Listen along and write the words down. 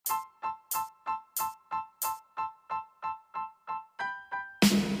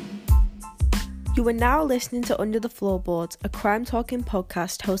You are now listening to Under the Floorboards, a crime talking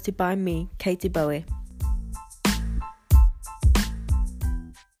podcast hosted by me, Katie Bowie.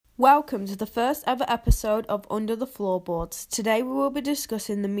 Welcome to the first ever episode of Under the Floorboards. Today we will be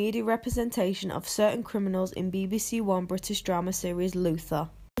discussing the media representation of certain criminals in BBC One British drama series Luther.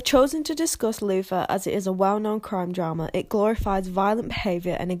 I've chosen to discuss Luther as it is a well-known crime drama. It glorifies violent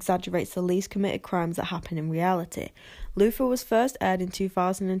behaviour and exaggerates the least committed crimes that happen in reality. Luther was first aired in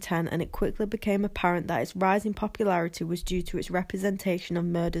 2010 and it quickly became apparent that its rise in popularity was due to its representation of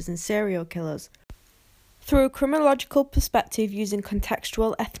murders and serial killers. Through a criminological perspective using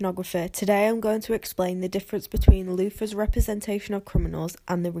contextual ethnography, today I'm going to explain the difference between Luther's representation of criminals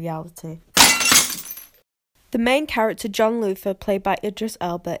and the reality. The main character, John Luther, played by Idris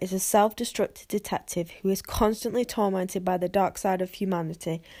Elba, is a self-destructive detective who is constantly tormented by the dark side of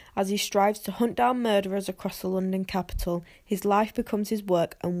humanity. As he strives to hunt down murderers across the London capital, his life becomes his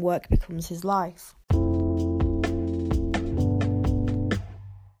work and work becomes his life.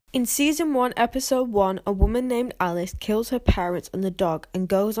 In Season 1, Episode 1, a woman named Alice kills her parents and the dog and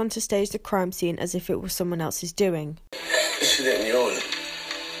goes on to stage the crime scene as if it was someone else's doing. She didn't yawn.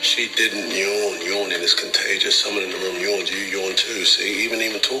 She didn't yawn. Yawning is contagious. Someone in the room yawned. You yawn too. See, even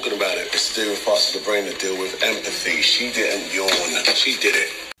talking about it, it's to do with parts of the brain that deal with empathy. She didn't yawn. She did it.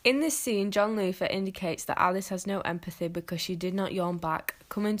 In this scene, John Luther indicates that Alice has no empathy because she did not yawn back,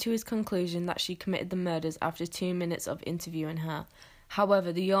 coming to his conclusion that she committed the murders after 2 minutes of interviewing her.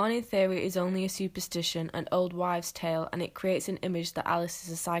 However, the yawning theory is only a superstition, an old wives' tale, and it creates an image that Alice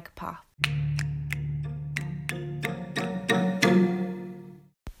is a psychopath.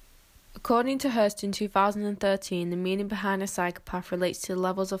 According to Hearst in 2013, the meaning behind a psychopath relates to the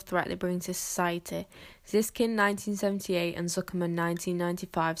levels of threat they bring to society. Ziskin 1978 and Zuckerman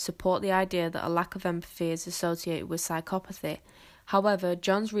 1995 support the idea that a lack of empathy is associated with psychopathy. However,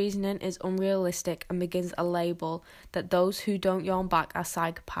 John's reasoning is unrealistic and begins a label that those who don't yawn back are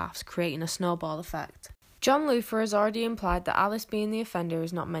psychopaths, creating a snowball effect. John Luther has already implied that Alice being the offender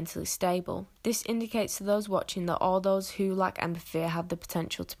is not mentally stable. This indicates to those watching that all those who lack empathy have the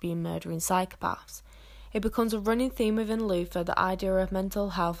potential to be murdering psychopaths. It becomes a running theme within Luther, the idea of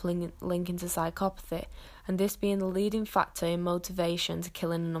mental health linking to psychopathy, and this being the leading factor in motivation to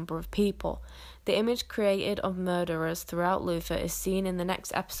killing a number of people. The image created of murderers throughout Luther is seen in the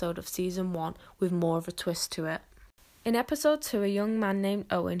next episode of Season 1 with more of a twist to it. In Episode 2, a young man named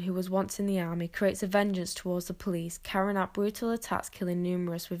Owen, who was once in the army, creates a vengeance towards the police, carrying out brutal attacks killing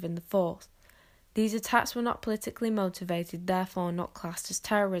numerous within the force. These attacks were not politically motivated, therefore not classed as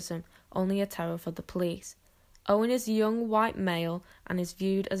terrorism, only a terror for the police. Owen is a young white male and is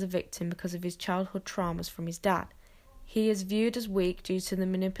viewed as a victim because of his childhood traumas from his dad. He is viewed as weak due to the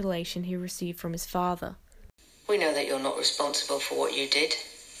manipulation he received from his father. We know that you're not responsible for what you did.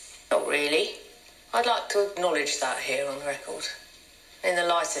 Not really. I'd like to acknowledge that here on the record. In the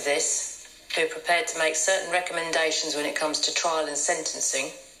light of this, we're prepared to make certain recommendations when it comes to trial and sentencing.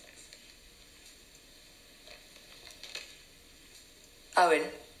 Owen,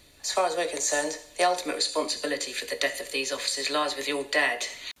 as far as we're concerned, the ultimate responsibility for the death of these officers lies with your dad.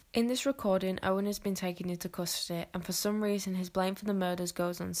 In this recording, Owen has been taken into custody and for some reason his blame for the murders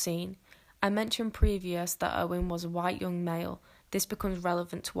goes unseen. I mentioned previous that Owen was a white young male. This becomes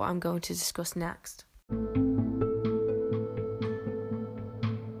relevant to what I'm going to discuss next.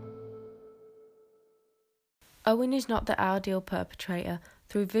 Owen is not the ideal perpetrator.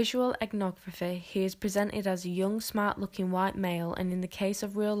 Through visual ethnography, he is presented as a young, smart-looking white male, and in the case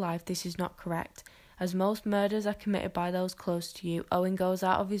of real life, this is not correct. As most murders are committed by those close to you, Owen goes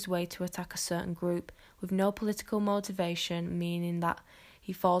out of his way to attack a certain group, with no political motivation, meaning that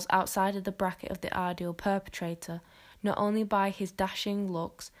he falls outside of the bracket of the ideal perpetrator, not only by his dashing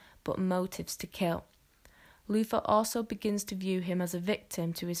looks, but motives to kill. Luther also begins to view him as a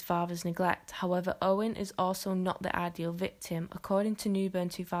victim to his father's neglect. However, Owen is also not the ideal victim. According to Newburn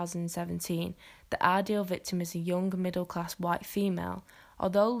 2017, the ideal victim is a young, middle-class white female.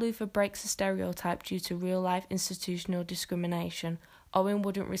 Although Luther breaks the stereotype due to real-life institutional discrimination, Owen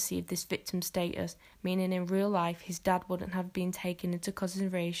wouldn't receive this victim status, meaning in real life his dad wouldn't have been taken into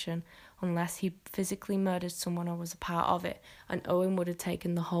consideration unless he physically murdered someone or was a part of it, and Owen would have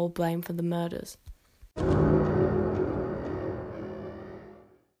taken the whole blame for the murders.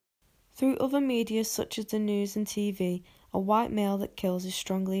 Through other media such as the news and TV, a white male that kills is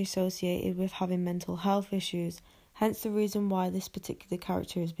strongly associated with having mental health issues, hence the reason why this particular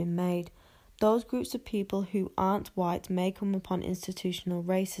character has been made. Those groups of people who aren't white may come upon institutional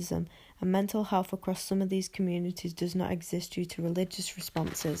racism, and mental health across some of these communities does not exist due to religious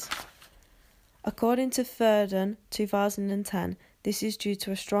responses. According to Ferdon, 2010, this is due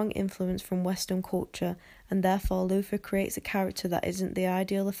to a strong influence from Western culture, and therefore Luther creates a character that isn't the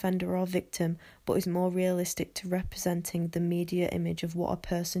ideal offender or victim, but is more realistic to representing the media image of what a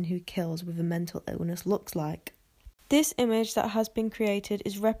person who kills with a mental illness looks like. This image that has been created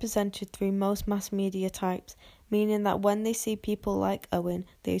is represented through most mass media types, meaning that when they see people like Owen,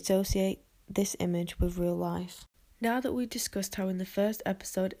 they associate this image with real life. Now that we discussed how in the first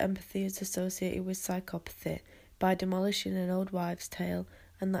episode empathy is associated with psychopathy by demolishing an old wives' tale,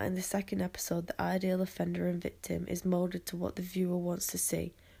 and that in the second episode the ideal offender and victim is moulded to what the viewer wants to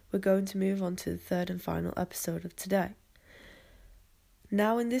see, we're going to move on to the third and final episode of today.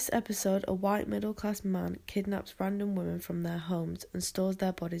 Now in this episode, a white middle-class man kidnaps random women from their homes and stores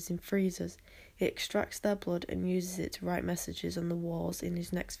their bodies in freezers. He extracts their blood and uses it to write messages on the walls in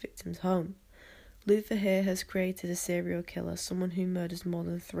his next victim's home. Luther here has created a serial killer, someone who murders more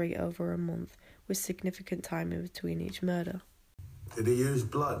than 3 over a month, with significant time in between each murder. Did he use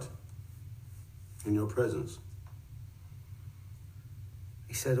blood in your presence?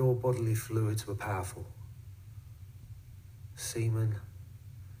 He said all bodily fluids were powerful. Semen,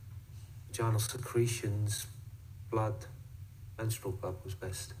 vaginal secretions, blood, menstrual blood was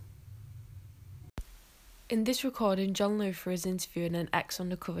best. In this recording, John Luther is interviewing an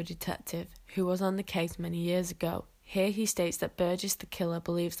ex-undercover detective who was on the case many years ago. Here he states that Burgess the killer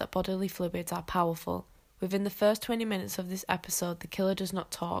believes that bodily fluids are powerful. Within the first 20 minutes of this episode, the killer does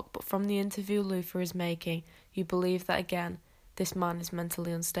not talk, but from the interview Luther is making, you believe that again, this man is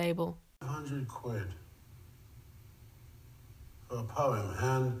mentally unstable. £100 for a poem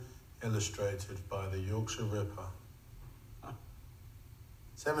hand illustrated by the Yorkshire Ripper.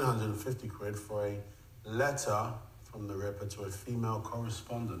 £750 for a letter from the Ripper to a female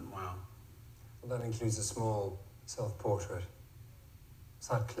correspondent. Wow. Well, that includes a small self-portrait.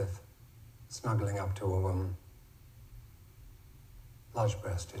 Sutcliffe, snuggling up to a woman.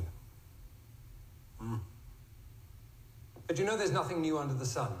 Large-breasted. But you know there's nothing new under the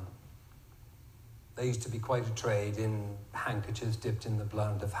sun. There used to be quite a trade in handkerchiefs dipped in the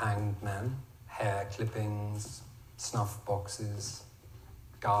blood of hanged men, hair clippings, snuff boxes,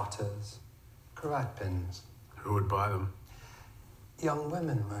 garters, cravat pins. Who would buy them? Young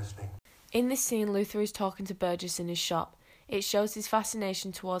women, mostly. In this scene, Luther is talking to Burgess in his shop. It shows his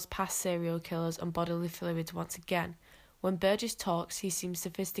fascination towards past serial killers and bodily fluids once again. When Burgess talks, he seems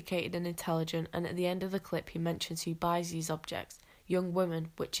sophisticated and intelligent, and at the end of the clip he mentions who buys these objects. Young women,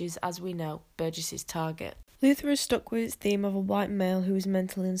 which is, as we know, Burgess's target. Luther is stuck with its theme of a white male who is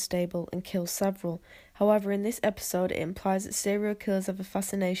mentally unstable and kills several. However, in this episode, it implies that serial killers have a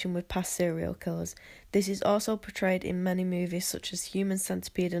fascination with past serial killers. This is also portrayed in many movies such as Human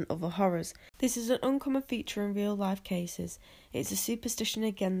Centipede and other horrors. This is an uncommon feature in real-life cases. It's a superstition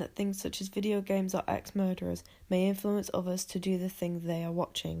again that things such as video games or ex-murderers may influence others to do the thing they are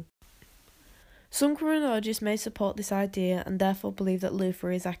watching. Some criminologists may support this idea and therefore believe that Luther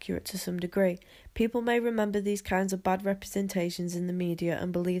is accurate to some degree. People may remember these kinds of bad representations in the media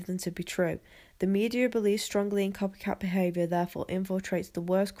and believe them to be true. The media believes strongly in copycat behaviour, therefore infiltrates the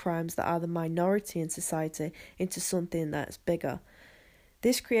worst crimes that are the minority in society into something that's bigger.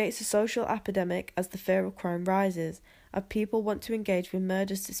 This creates a social epidemic as the fear of crime rises, as people want to engage with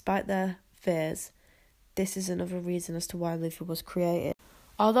murders despite their fears. This is another reason as to why Luther was created.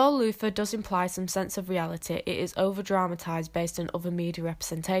 Although Luther does imply some sense of reality, it is over-dramatised based on other media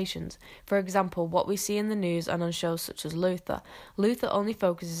representations. For example, what we see in the news and on shows such as Luther. Luther only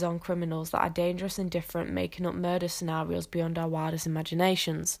focuses on criminals that are dangerous and different, making up murder scenarios beyond our wildest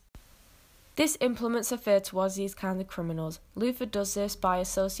imaginations. This implements a fear towards these kinds of criminals. Luther does this by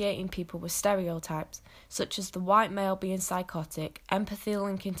associating people with stereotypes, such as the white male being psychotic, empathy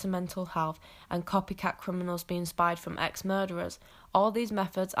linking to mental health, and copycat criminals being spied from ex-murderers. All these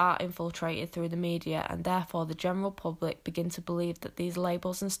methods are infiltrated through the media, and therefore the general public begin to believe that these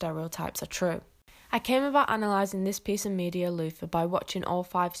labels and stereotypes are true. I came about analysing this piece of media Luther by watching all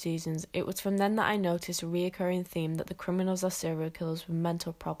 5 seasons. It was from then that I noticed a reoccurring theme that the criminals are serial killers with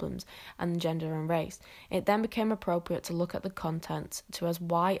mental problems and gender and race. It then became appropriate to look at the content to as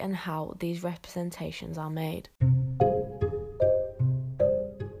why and how these representations are made.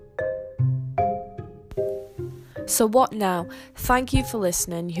 So what now? Thank you for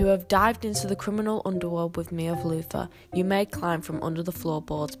listening. You have dived into the criminal underworld with me of Luther. You may climb from under the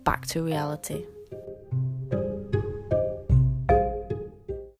floorboards back to reality.